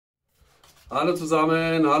Hallo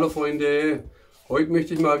zusammen, hallo Freunde. Heute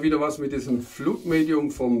möchte ich mal wieder was mit diesem Fluid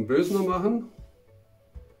Medium von Boesner machen.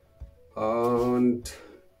 Und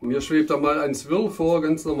mir schwebt da mal ein Swirl vor,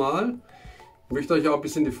 ganz normal. Ich möchte euch auch ein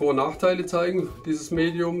bisschen die Vor- und Nachteile zeigen dieses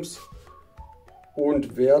Mediums.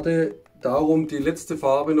 Und werde darum die letzte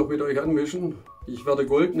Farbe noch mit euch anmischen. Ich werde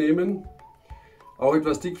Gold nehmen, auch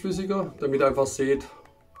etwas dickflüssiger, damit ihr einfach seht,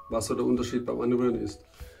 was so der Unterschied beim Anrühren ist.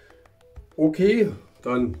 Okay,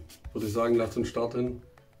 dann würde ich sagen, lasst uns starten.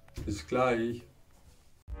 Bis gleich.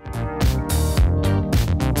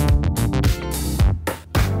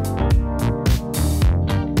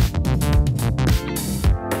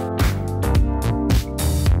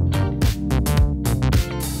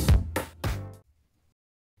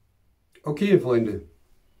 Okay, Freunde,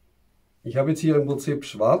 ich habe jetzt hier im Prinzip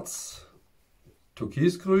schwarz,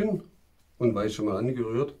 türkisgrün und weiß schon mal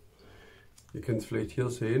angerührt. Ihr könnt es vielleicht hier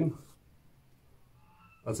sehen.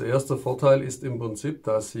 Also erster Vorteil ist im Prinzip,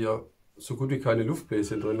 dass ihr so gut wie keine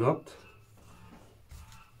Luftbläschen drin habt.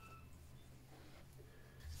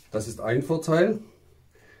 Das ist ein Vorteil.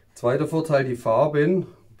 Zweiter Vorteil, die Farben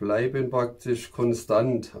bleiben praktisch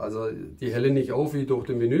konstant. Also die hellen nicht auf wie durch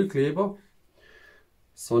den Vinylkleber,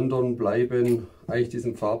 sondern bleiben eigentlich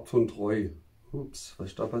diesem Farbton treu. Ups, was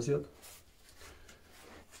ist da passiert?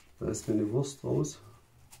 Da ist mir eine Wurst raus.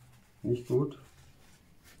 Nicht gut.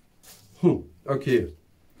 Okay.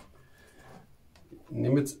 Ich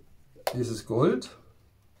nehme jetzt dieses Gold.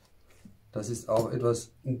 Das ist auch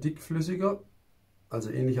etwas dickflüssiger, also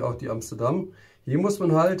ähnlich auch die Amsterdam. Hier muss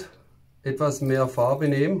man halt etwas mehr Farbe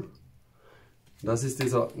nehmen. Das ist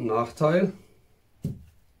dieser Nachteil.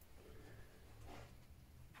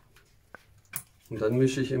 Und dann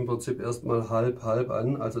mische ich im Prinzip erstmal halb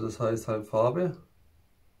an, also das heißt halb Farbe,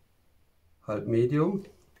 halb Medium.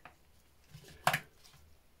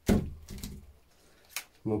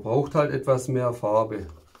 Man braucht halt etwas mehr Farbe.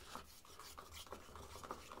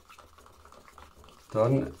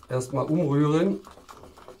 Dann erstmal umrühren.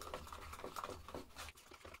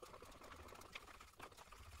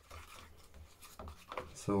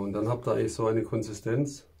 So, und dann habt ihr eigentlich so eine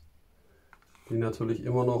Konsistenz, die natürlich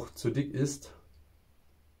immer noch zu dick ist.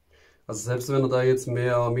 Also selbst wenn ihr da jetzt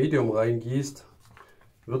mehr Medium reingießt,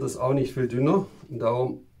 wird es auch nicht viel dünner. Und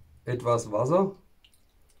darum etwas Wasser.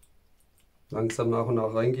 Langsam nach und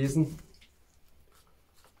nach reingießen.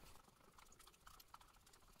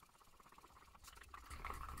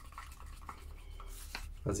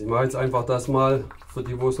 Also ich mache jetzt einfach das mal für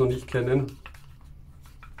die, wo es noch nicht kennen.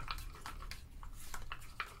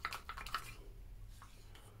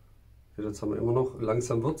 Jetzt haben wir immer noch,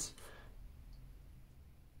 langsam wird es.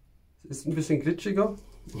 Es ist ein bisschen glitschiger.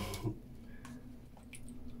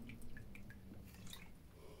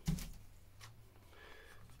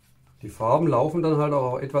 Die Farben laufen dann halt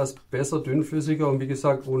auch etwas besser, dünnflüssiger und wie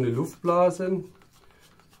gesagt ohne Luftblasen.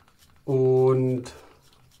 Und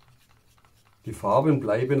die Farben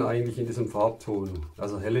bleiben eigentlich in diesem Farbton.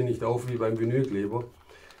 Also helle nicht auf wie beim Vinylkleber.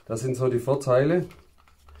 Das sind so die Vorteile.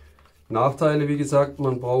 Nachteile, wie gesagt,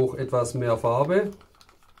 man braucht etwas mehr Farbe.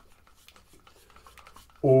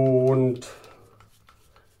 Und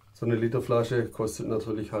so eine Literflasche kostet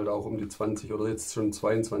natürlich halt auch um die 20 oder jetzt schon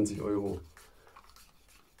 22 Euro.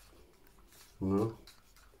 Ja.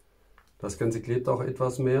 Das Ganze klebt auch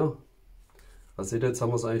etwas mehr. Also seht ihr, jetzt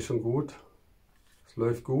haben wir es eigentlich schon gut. Es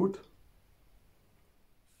läuft gut.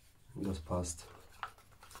 Und das passt.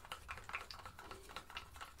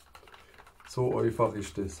 So einfach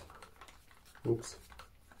ist es. Ups.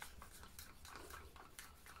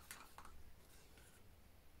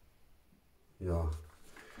 Ja.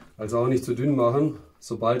 Also auch nicht zu dünn machen.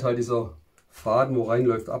 Sobald halt dieser Faden, wo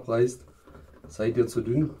reinläuft, abreißt, seid ihr zu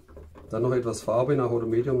dünn. Dann noch etwas Farbe nach oder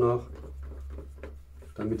Medium nach,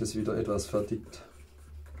 damit es wieder etwas verdickt.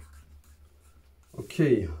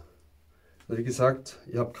 Okay, also wie gesagt,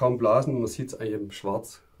 ihr habt kaum Blasen, man sieht es eigentlich im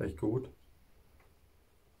Schwarz recht gut.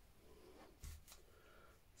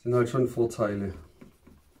 Das sind halt schon Vorteile.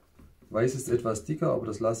 Weiß ist etwas dicker, aber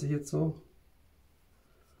das lasse ich jetzt so.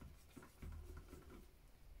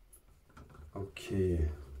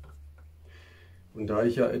 Okay. Und da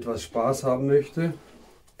ich ja etwas Spaß haben möchte,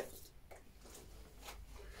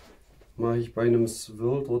 mache ich bei einem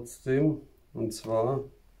Swirl trotzdem, und zwar,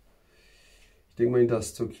 ich denke mal in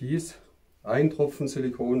das Türkis, ein Tropfen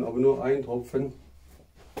Silikon, aber nur ein Tropfen.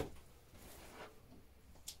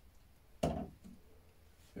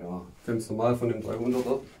 Ja, ganz normal von dem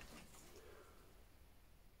 300er.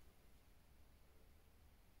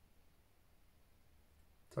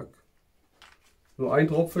 Zack. Nur ein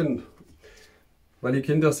Tropfen, weil ihr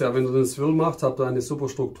kennt das ja, wenn ihr den Swirl macht, habt ihr eine super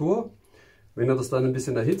Struktur. Wenn ihr das dann ein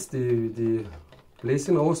bisschen erhitzt, die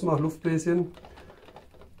Bläschen rausmacht, Luftbläschen,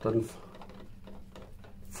 dann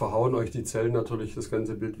verhauen euch die Zellen natürlich das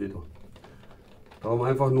ganze Bild wieder. Darum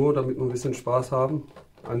einfach nur, damit wir ein bisschen Spaß haben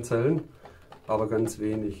an Zellen, aber ganz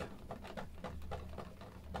wenig.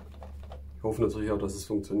 Ich hoffe natürlich auch, dass es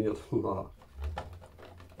funktioniert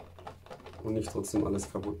und nicht trotzdem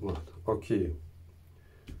alles kaputt macht. Okay.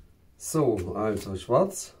 So, also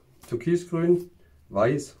schwarz, türkisgrün,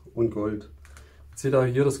 weiß und Gold. Jetzt seht ihr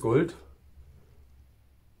hier das Gold.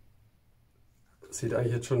 Das sieht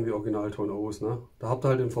eigentlich jetzt schon wie Originalton aus, ne? Da habt ihr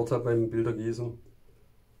halt den Vorteil beim Bilder gießen.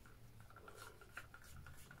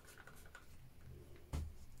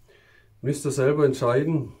 Müsst ihr selber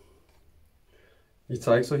entscheiden. Ich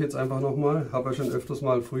zeige es euch jetzt einfach nochmal. Habe ja schon öfters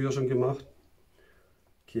mal früher schon gemacht.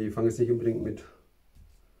 Okay, ich fange jetzt nicht unbedingt mit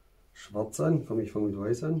Schwarz an. Komm, ich fange mit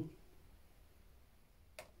Weiß an.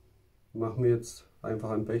 Mache mir jetzt einfach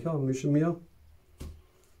einen Becher, mische mir.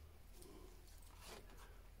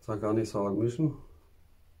 Ich sage gar nicht sagen mischen.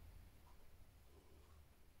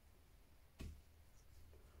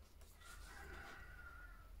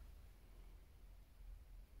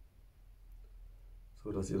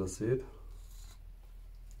 So dass ihr das seht.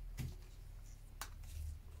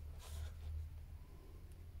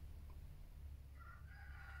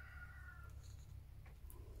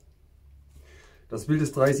 Das Bild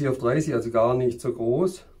ist 30 auf 30, also gar nicht so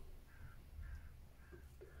groß.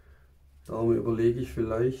 Darum überlege ich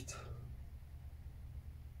vielleicht,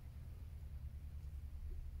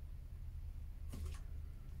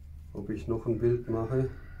 ob ich noch ein Bild mache.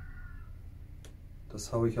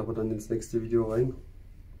 Das haue ich aber dann ins nächste Video rein.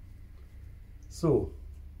 So.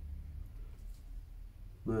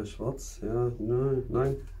 Na, schwarz, ja,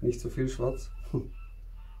 nein, nicht so viel schwarz.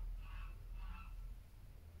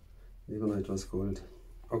 Lieber noch etwas Gold.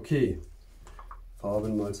 Okay,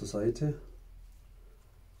 Farben mal zur Seite.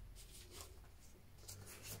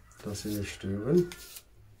 Dass sie nicht stören.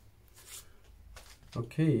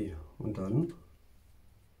 Okay, und dann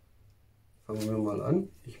fangen wir mal an.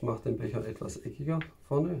 Ich mache den Becher etwas eckiger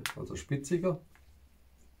vorne, also spitziger.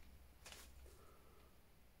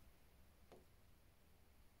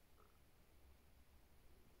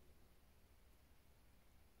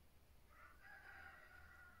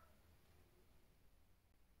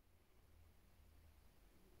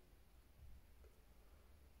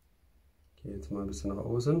 Gehe jetzt mal ein bisschen nach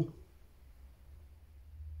außen.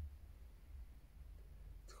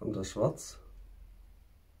 Jetzt kommt das Schwarz.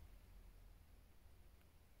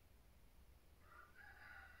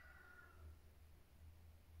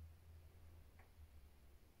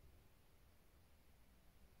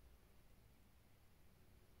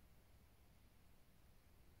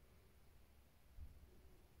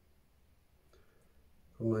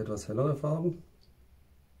 Kommen noch etwas hellere Farben.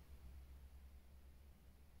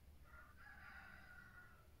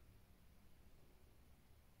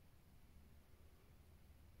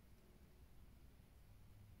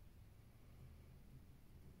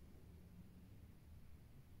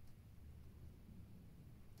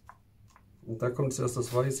 Und da kommt zuerst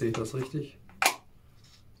das Weiß, sehe ich das richtig?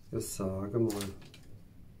 Jetzt sage mal.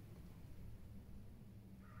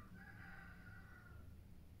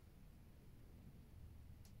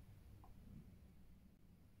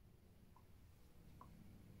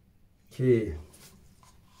 Okay.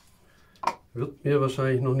 Wird mir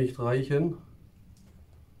wahrscheinlich noch nicht reichen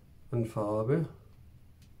an Farbe.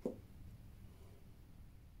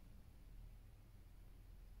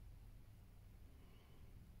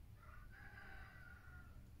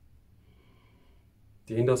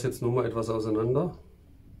 Dehne das jetzt noch mal etwas auseinander.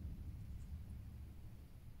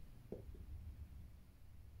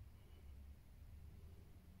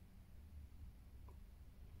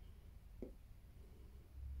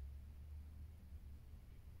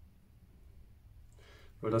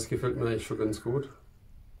 Weil das gefällt mir eigentlich schon ganz gut.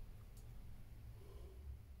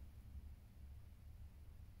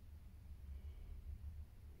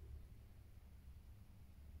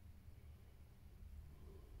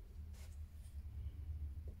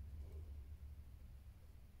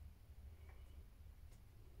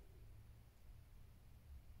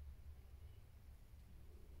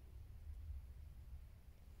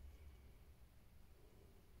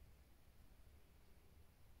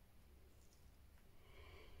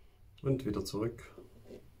 Und wieder zurück.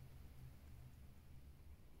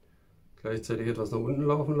 Gleichzeitig etwas nach unten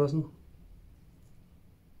laufen lassen.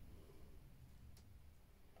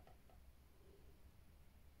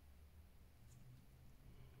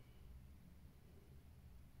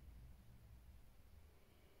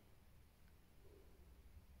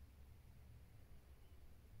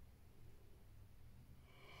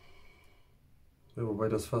 Ja, wobei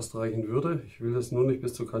das fast reichen würde. Ich will das nur nicht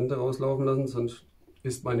bis zur Kante rauslaufen lassen, sonst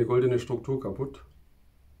ist meine goldene Struktur kaputt.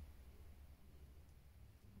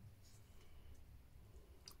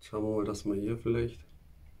 Schauen wir mal, dass wir hier vielleicht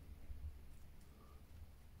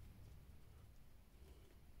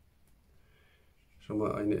schon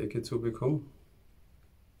mal eine Ecke zu bekommen.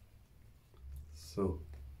 So.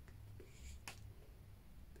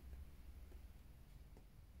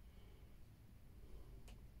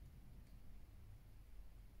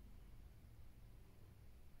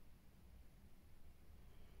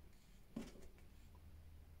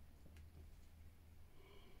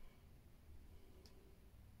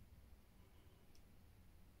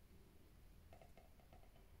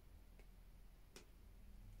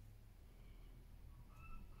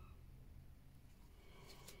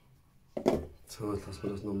 So, jetzt lassen wir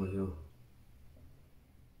das nochmal hier.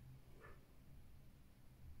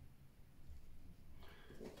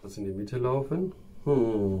 Das in die Mitte laufen.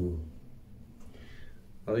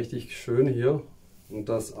 Richtig schön hier und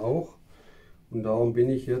das auch. Und darum bin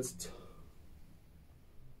ich jetzt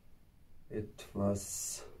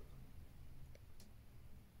etwas,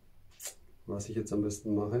 was ich jetzt am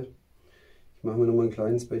besten mache. Ich mache mir nochmal ein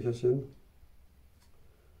kleines Becherchen.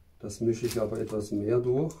 Das mische ich aber etwas mehr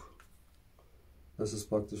durch. Das ist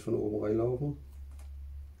praktisch von oben reinlaufen.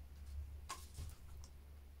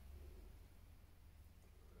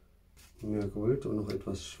 Mehr Gold und noch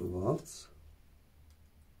etwas Schwarz.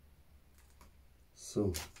 So.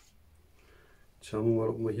 Jetzt schauen wir mal,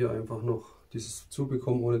 ob wir hier einfach noch dieses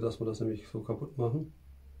zubekommen, ohne dass wir das nämlich so kaputt machen.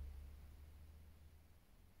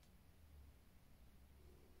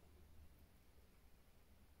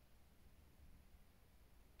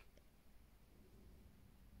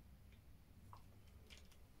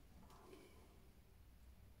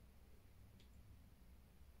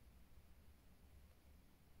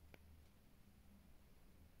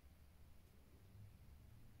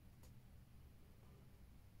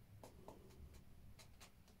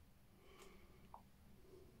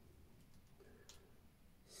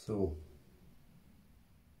 So.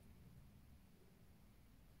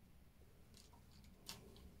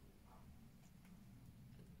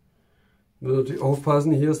 Nur natürlich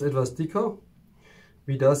aufpassen, hier ist etwas dicker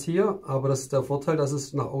wie das hier, aber das ist der Vorteil, dass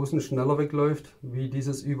es nach außen schneller wegläuft, wie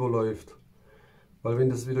dieses überläuft. Weil wenn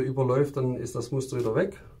das wieder überläuft, dann ist das Muster wieder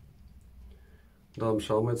weg. Darum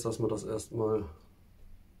schauen wir jetzt, dass wir das erstmal...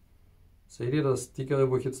 Seht ihr, das dickere,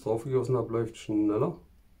 wo ich jetzt drauf gegossen habe, läuft schneller.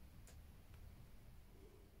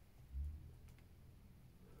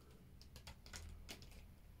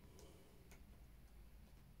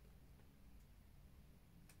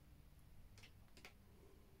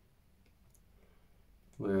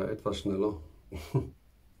 Naja, etwas schneller.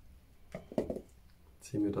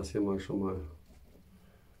 Ziehen wir das hier mal schon mal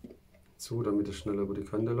zu, damit es schneller über die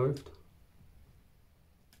Kante läuft.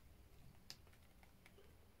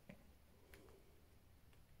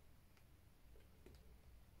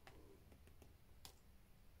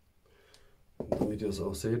 Und damit ihr es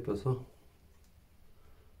auch seht besser,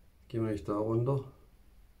 gehen wir nicht da runter.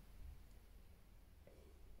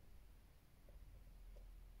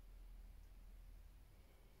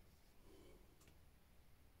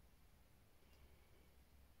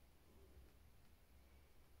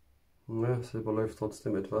 Ja, es überläuft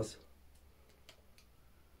trotzdem etwas.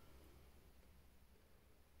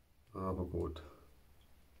 Aber gut.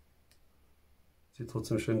 Sieht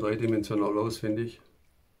trotzdem schön dreidimensional aus, finde ich.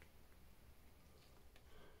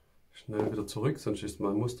 Schnell wieder zurück, sonst ist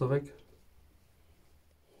mein Muster weg.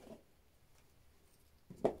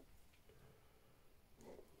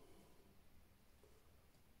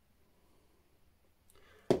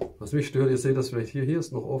 Was mich stört, ihr seht das vielleicht hier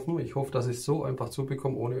ist noch offen. Ich hoffe, dass ich es so einfach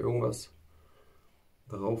zubekomme, ohne irgendwas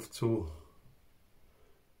darauf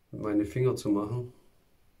mit meinen Finger zu machen.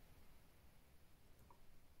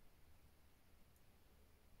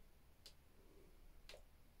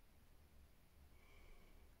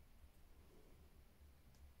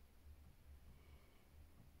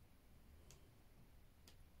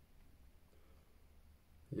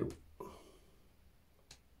 Jo.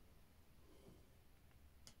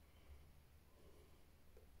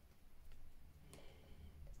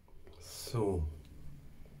 So,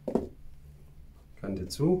 Kante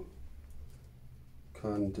zu,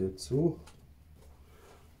 Kante zu,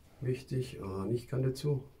 wichtig, nicht Kante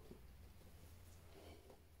zu,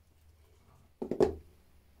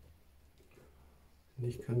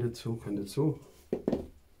 nicht Kante zu, Kante zu.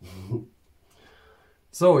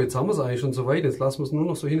 So, jetzt haben wir es eigentlich schon soweit, jetzt lassen wir es nur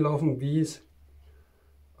noch so hinlaufen, wie es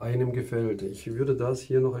einem gefällt. Ich würde das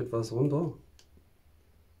hier noch etwas runter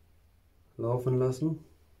laufen lassen.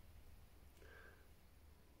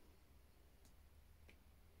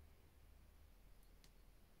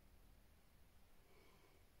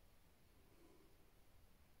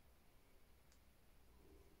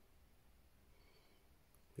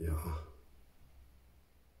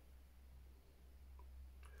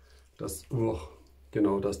 dass,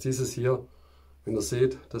 genau, dass dieses hier, wenn ihr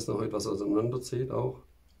seht, dass noch etwas auseinanderzieht auch.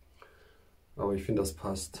 Aber ich finde, das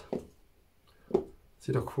passt.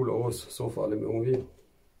 Sieht doch cool aus, so vor allem irgendwie.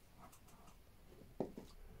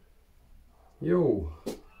 Jo.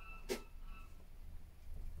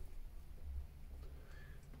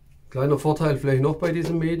 Kleiner Vorteil vielleicht noch bei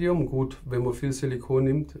diesem Medium. Gut, wenn man viel Silikon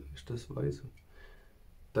nimmt, ist das weiß.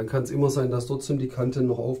 Dann kann es immer sein, dass trotzdem die Kanten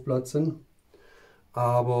noch aufplatzen.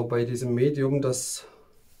 Aber bei diesem Medium, das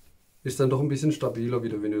ist dann doch ein bisschen stabiler wie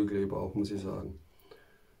der Vinylkleber auch, muss ich sagen.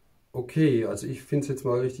 Okay, also ich finde es jetzt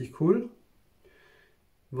mal richtig cool.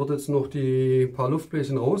 Ich würde jetzt noch die paar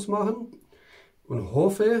Luftbläschen rausmachen und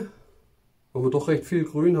hoffe, weil wir doch recht viel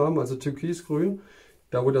Grün haben, also Türkisgrün,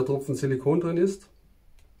 da wo der Tropfen Silikon drin ist,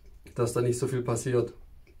 dass da nicht so viel passiert.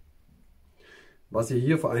 Was ihr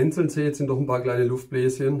hier vereinzelt seht, sind doch ein paar kleine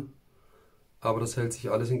Luftbläschen, aber das hält sich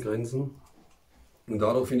alles in Grenzen. Und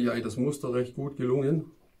dadurch finde ich eigentlich das Muster recht gut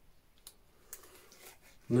gelungen.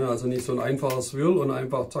 Ja, also nicht so ein einfacher Swirl und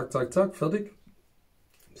einfach zack, zack, zack, fertig.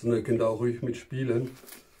 Sondern ihr könnt da auch ruhig mitspielen.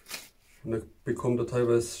 Und dann bekommt ihr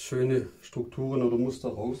teilweise schöne Strukturen oder Muster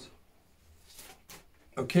raus.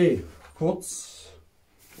 Okay, kurz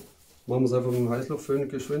machen wir es einfach mit dem Heißluftföhn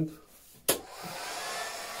geschwind.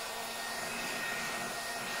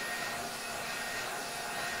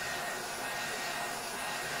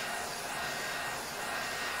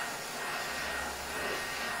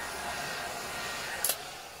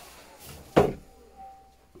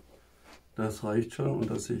 Das reicht schon und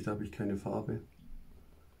da sehe ich, da habe ich keine Farbe.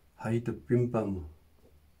 Heide Bimbam.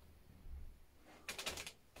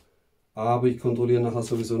 Aber ich kontrolliere nachher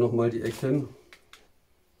sowieso nochmal die Ecken.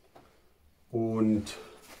 Und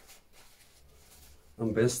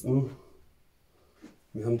am besten,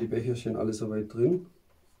 wir haben die Becherchen alle soweit drin.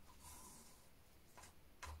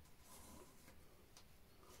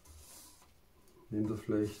 Nehmt ihr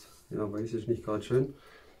vielleicht, ja weiß ich nicht gerade schön.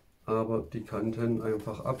 Aber die Kanten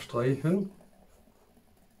einfach abstreichen,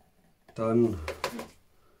 dann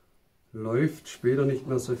läuft später nicht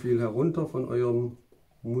mehr so viel herunter von eurem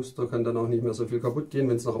Muster, kann dann auch nicht mehr so viel kaputt gehen,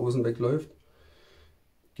 wenn es nach außen wegläuft.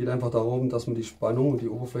 Geht einfach darum, dass wir die Spannung, die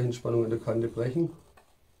Oberflächenspannung an der Kante brechen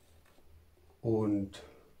und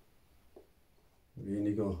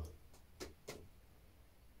weniger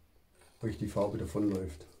durch die Farbe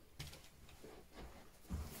davonläuft.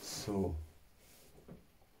 So.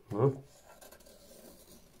 Ja.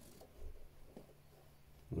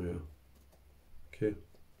 Naja, okay.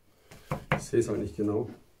 Ich sehe es halt nicht genau.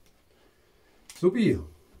 Supi,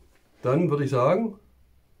 dann würde ich sagen,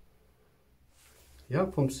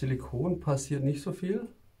 ja, vom Silikon passiert nicht so viel.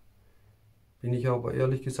 Bin ich aber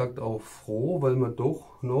ehrlich gesagt auch froh, weil wir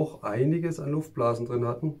doch noch einiges an Luftblasen drin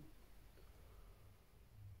hatten.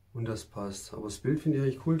 Und das passt. Aber das Bild finde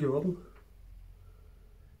ich echt cool geworden.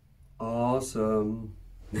 Awesome.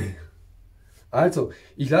 Also,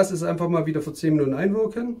 ich lasse es einfach mal wieder für 10 Minuten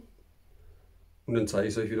einwirken und dann zeige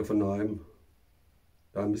ich es euch wieder von nahem.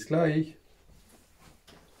 Dann bis gleich.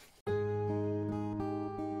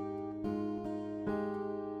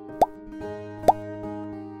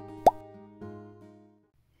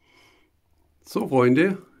 So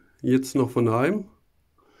Freunde, jetzt noch von nahem.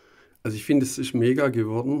 Also ich finde, es ist mega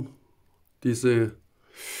geworden. Diese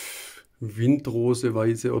Windrose,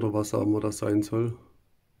 weiße oder was auch immer das sein soll.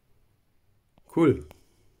 Cool.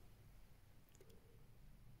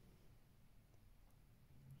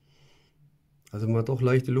 Also man hat doch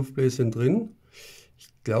leichte Luftbläschen drin.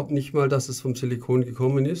 Ich glaube nicht mal, dass es vom Silikon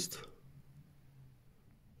gekommen ist.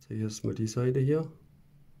 Jetzt erstmal die Seite hier.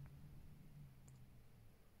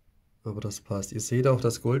 Aber das passt. Ihr seht auch,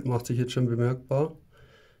 das Gold macht sich jetzt schon bemerkbar.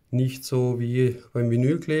 Nicht so wie beim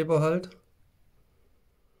Vinylkleber halt.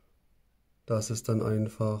 Dass es dann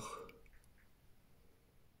einfach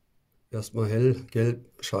erstmal hellgelb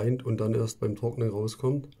scheint und dann erst beim Trocknen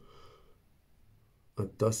rauskommt.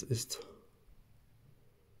 Und das ist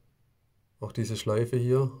auch diese Schleife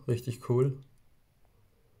hier richtig cool.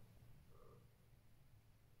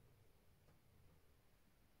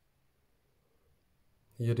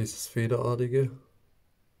 Hier dieses Federartige.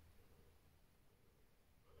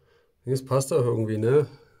 Das passt auch irgendwie, ne?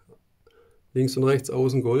 Links und rechts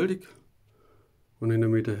außen goldig und in der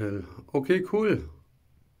Mitte hell. Okay, cool.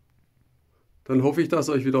 Dann hoffe ich, dass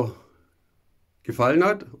es euch wieder gefallen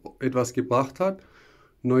hat, etwas gebracht hat,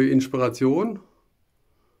 neue Inspiration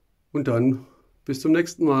und dann bis zum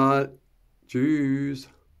nächsten Mal. Tschüss.